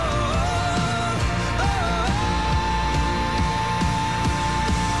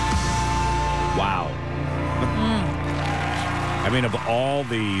mean, of all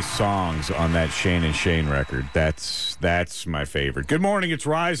the songs on that Shane and Shane record, that's my favorite. Good morning, it's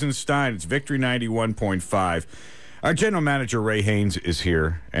Rise and Stein. It's Victory 91.5. Our general manager, Ray Haynes, is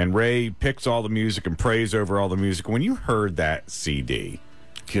here, and Ray picks all the music and prays over all the music. When you heard that CD...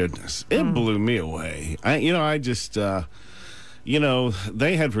 Goodness, it blew me away.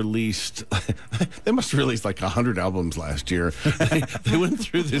 They had released, they must have released like 100 albums last year. They went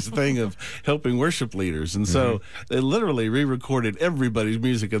through this thing of helping worship leaders. And so they literally re-recorded everybody's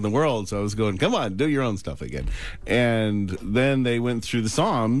music in the world. So I was going, come on, do your own stuff again. And then they went through the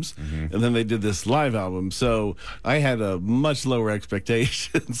Psalms, and then they did this live album. So I had a much lower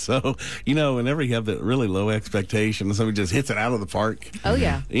expectation. So, whenever you have that really low expectation, somebody just hits it out of the park. Oh,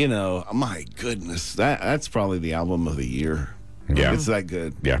 yeah. My goodness, that's probably the album of the year. Yeah. It's that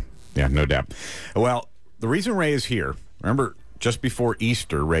good. Yeah, no doubt. Well, the reason Ray is here, remember, just before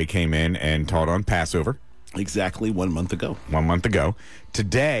Easter, Ray came in and taught on Passover. Exactly 1 month ago. 1 month ago.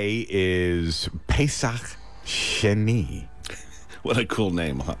 Today is Pesach Sheni. What a cool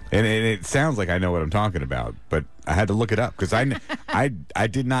name, huh? And it sounds like I know what I'm talking about, but I had to look it up because I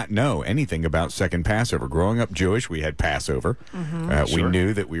did not know anything about second Passover. Growing up Jewish, we had Passover. We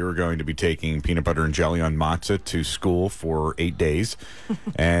knew that we were going to be taking peanut butter and jelly on matzah to school for 8 days,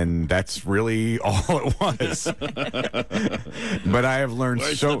 and that's really all it was. But I have learned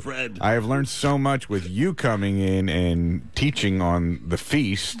I have learned so much with you coming in and teaching on the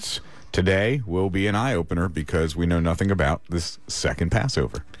feasts. Today will be an eye-opener because we know nothing about this second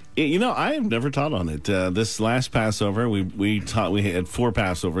Passover. I have never taught on it. This last Passover, we had 4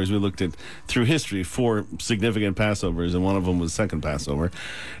 Passovers. We looked at, through history, 4 significant Passovers, and one of them was second Passover.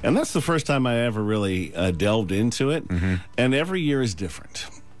 And that's the first time I ever really delved into it. And every year is different.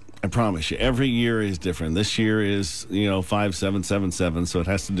 I promise you, every year is different. This year is, 5777, so it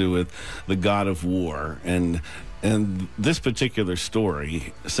has to do with the God of war. And this particular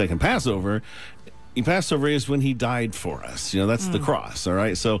story, second Passover is when he died for us. That's the cross, all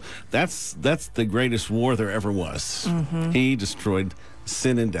right? So that's the greatest war there ever was. He destroyed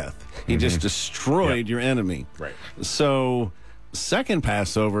sin and death. He just destroyed your enemy. Right. So second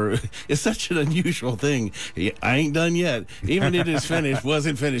Passover is such an unusual thing. I ain't done yet. Even it is finished,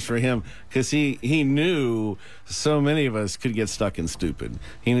 wasn't finished for him because he knew so many of us could get stuck in stupid.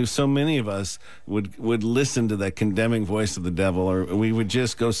 He knew so many of us would listen to that condemning voice of the devil, or we would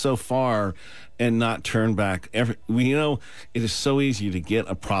just go so far and not turn back. It is so easy to get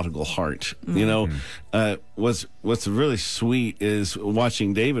a prodigal heart. What's really sweet is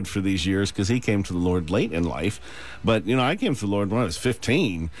watching David for these years, because he came to the Lord late in life. But, I came to the Lord when I was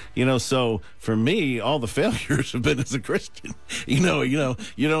 15. So for me, all the failures have been as a Christian.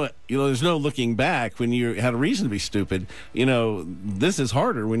 There's no looking back when you had a reason to be stupid. This is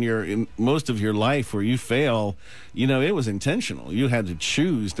harder when you're in most of your life where you fail. It was intentional. You had to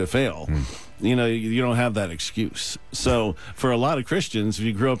choose to fail. You don't have that excuse. So for a lot of Christians, if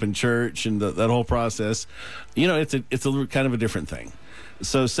you grew up in church and that whole process, it's a kind of a different thing.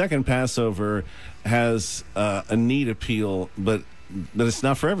 So second Passover has a neat appeal, but it's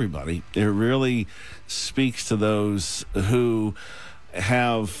not for everybody. It really speaks to those who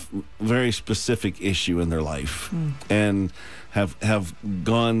have very specific issue in their life and have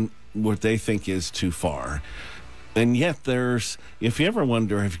gone what they think is too far. And yet if you ever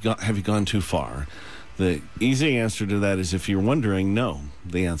wonder, have you gone too far? The easy answer to that is, if you're wondering, no.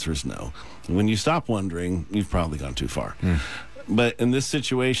 The answer is no. When you stop wondering, you've probably gone too far. But in this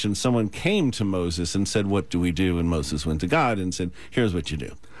situation, someone came to Moses and said, what do we do? And Moses went to God and said, here's what you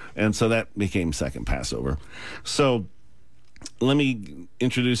do. And so that became second Passover. So let me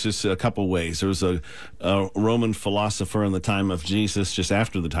introduce this a couple ways. There was a Roman philosopher in the time of Jesus, just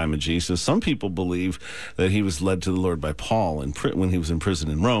after the time of Jesus. Some people believe that he was led to the Lord by Paul when he was in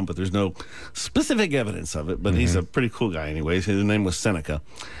prison in Rome, but there's no specific evidence of it. But he's a pretty cool guy anyways. His name was Seneca.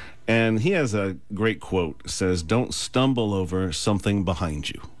 And he has a great quote. It says, don't stumble over something behind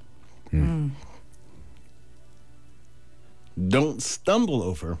you. Don't stumble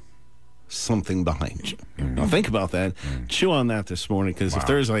over something behind you. Now think about that. Chew on that this morning, because if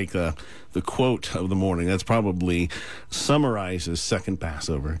there's like the quote of the morning, that's probably summarizes second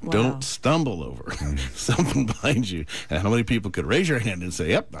Passover. Don't stumble over something behind you. And how many people could raise your hand and say,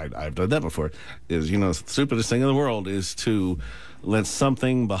 yep, I've done that before? The stupidest thing in the world is to let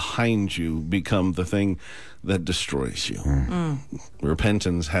something behind you become the thing that destroys you.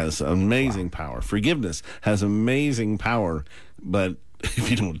 Repentance has amazing power. Forgiveness has amazing power, but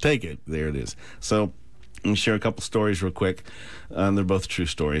if you don't take it, there it is. So I'm share a couple stories real quick. They're both true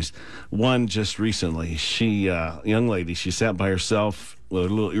stories. One, just recently, young lady, she sat by herself with her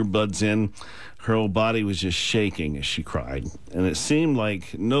little earbuds in. Her whole body was just shaking as she cried. And it seemed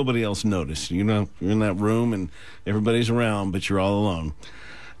like nobody else noticed. You know, you're in that room and everybody's around, but you're all alone.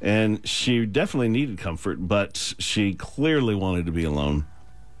 And she definitely needed comfort, but she clearly wanted to be alone.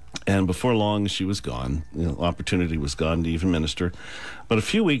 And before long, she was gone. You know, opportunity was gone to even minister. But a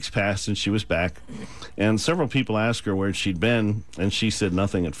few weeks passed, and she was back. And several people asked her where she'd been, and she said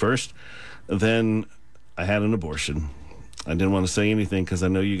nothing at first. Then I had an abortion. I didn't want to say anything because I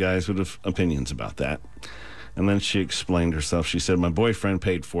know you guys would have opinions about that. And then she explained herself. She said, my boyfriend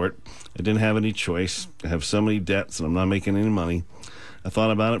paid for it. I didn't have any choice. I have so many debts, and I'm not making any money. I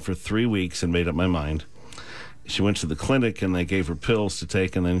thought about it for 3 weeks and made up my mind. She went to the clinic and they gave her pills to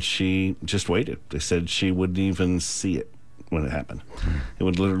take, and then she just waited. They said she wouldn't even see it when it happened. It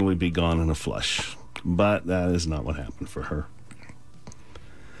would literally be gone in a flush. But that is not what happened for her.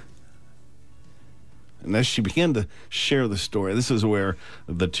 And as she began to share the story, this is where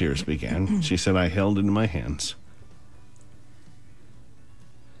the tears began. She said, I held it in my hands.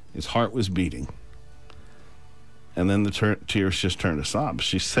 His heart was beating. And then the tears just turned to sobs.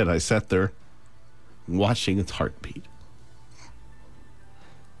 She said, I sat there watching its heartbeat.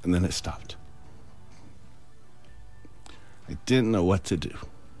 And then it stopped. I didn't know what to do.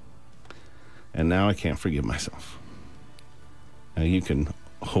 And now I can't forgive myself. Now you can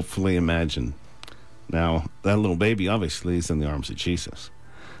hopefully imagine. Now, that little baby obviously is in the arms of Jesus.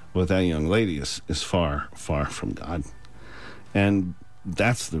 But that young lady is far, far from God. And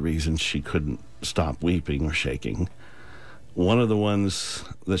that's the reason she couldn't stop weeping or shaking. One of the ones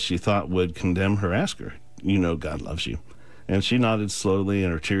that she thought would condemn her asked her, you know God loves you. And she nodded slowly,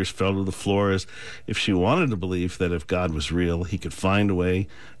 and her tears fell to the floor as if she wanted to believe that if God was real, he could find a way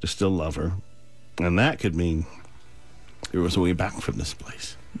to still love her. And that could mean there was a way back from this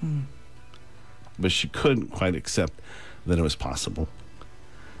place. But she couldn't quite accept that it was possible.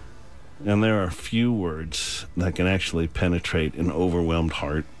 And there are few words that can actually penetrate an overwhelmed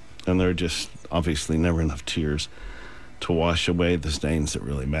heart. And there are just obviously never enough tears to wash away the stains that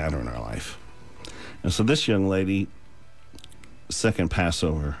really matter in our life. And so this young lady, second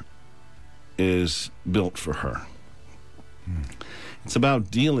Passover, is built for her. It's about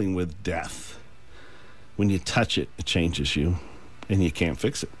dealing with death. When you touch it, it changes you, and you can't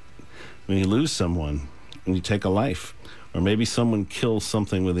fix it. When you lose someone, and you take a life, or maybe someone kills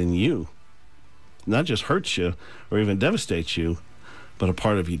something within you, not just hurts you or even devastates you, but a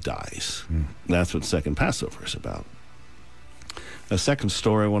part of you dies. That's what second Passover is about. A second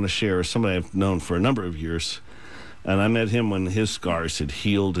story I want to share is somebody I've known for a number of years, and I met him when his scars had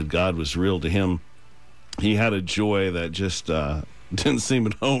healed and God was real to him. He had a joy that just didn't seem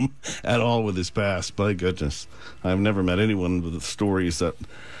at home at all with his past. My goodness. I've never met anyone with stories that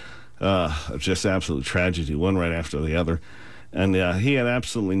of just absolute tragedy, one right after the other. And he had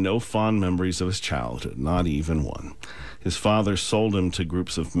absolutely no fond memories of his childhood, not even one. His father sold him to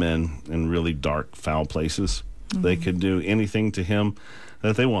groups of men in really dark, foul places. They could do anything to him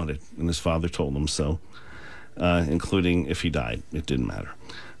that they wanted, and his father told them so, including if he died. It didn't matter.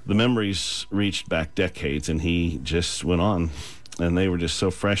 The memories reached back decades, and he just went on, and they were just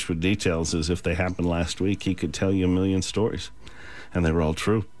so fresh with details as if they happened last week. He could tell you a million stories, and they were all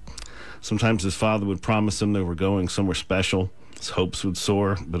true. Sometimes his father would promise him they were going somewhere special. His hopes would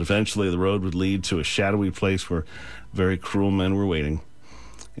soar, but eventually the road would lead to a shadowy place where very cruel men were waiting.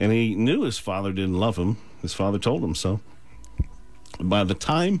 And he knew his father didn't love him. His father told him so. By the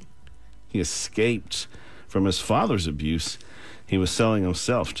time he escaped from his father's abuse, he was selling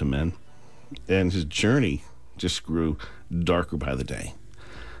himself to men, and his journey just grew darker by the day.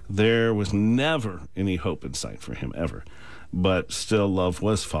 There was never any hope in sight for him, ever. But still, love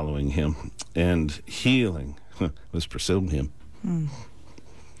was following him, and healing was pursuing him.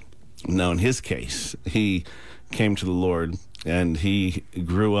 Now, in his case, he came to the Lord, and he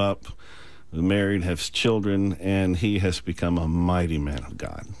grew up, married, has children, and he has become a mighty man of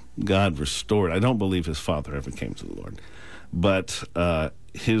God. God restored. I don't believe his father ever came to the Lord, but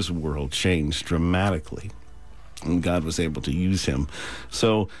his world changed dramatically, and God was able to use him.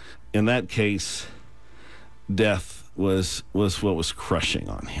 So, in that case, death was what was crushing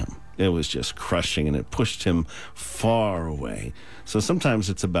on him. It was just crushing, and it pushed him far away. So sometimes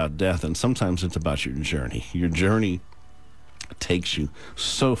it's about death, and sometimes it's about your journey. Your journey takes you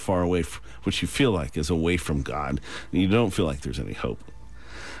so far away, which you feel like is away from God, and you don't feel like there's any hope.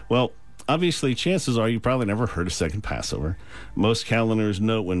 Well, obviously, chances are you probably never heard of second Passover. Most calendars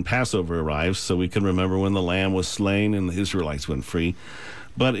note when Passover arrives, so we can remember when the lamb was slain and the Israelites went free.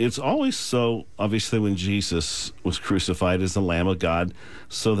 But it's always so, obviously, when Jesus was crucified as the Lamb of God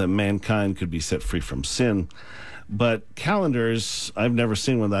so that mankind could be set free from sin. But calendars, I've never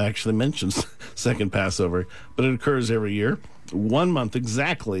seen one that actually mentions second Passover, but it occurs every year. 1 month,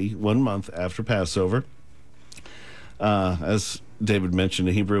 exactly 1 month after Passover. As David mentioned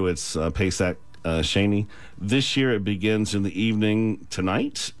in Hebrew, it's Pesach Sheni. This year it begins in the evening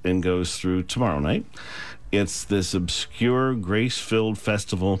tonight and goes through tomorrow night. It's this obscure, grace-filled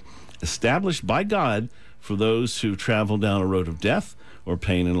festival established by God for those who travel down a road of death or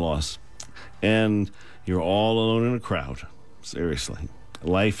pain and loss. And you're all alone in a crowd. Seriously.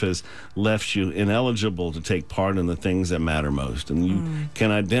 Life has left you ineligible to take part in the things that matter most. And you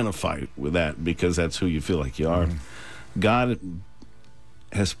can identify with that because that's who you feel like you are. God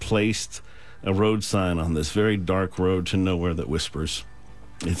has placed a road sign on this very dark road to nowhere that whispers,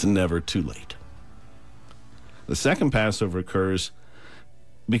 it's never too late. The second Passover occurs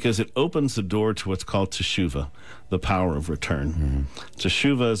because it opens the door to what's called teshuvah, the power of return.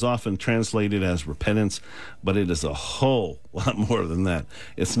 Teshuvah is often translated as repentance, but it is a whole lot more than that.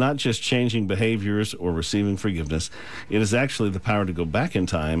 It's not just changing behaviors or receiving forgiveness. It is actually the power to go back in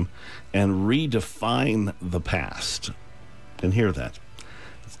time and redefine the past. And hear that.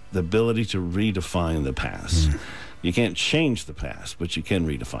 The ability to redefine the past. You can't change the past, but you can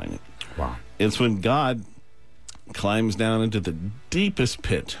redefine it. Wow. It's when God climbs down into the deepest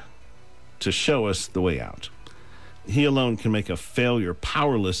pit to show us the way out. He alone can make a failure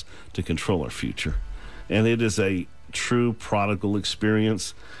powerless to control our future. And it is a true prodigal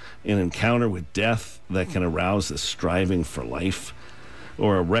experience, an encounter with death that can arouse a striving for life,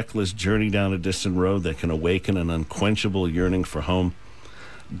 or a reckless journey down a distant road that can awaken an unquenchable yearning for home.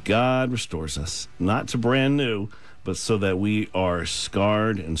 God restores us, not to brand new, but so that we are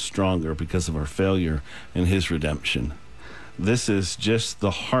scarred and stronger because of our failure and his redemption. This is just the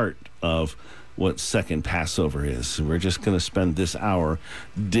heart of what second Passover is. We're just going to spend this hour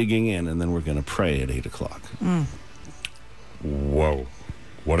digging in, and then we're going to pray at 8 o'clock. Whoa.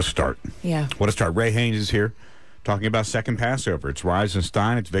 What a start. Yeah. What a start. Ray Haynes is here talking about second Passover. It's Rise and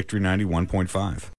Stein. It's Victory 91.5.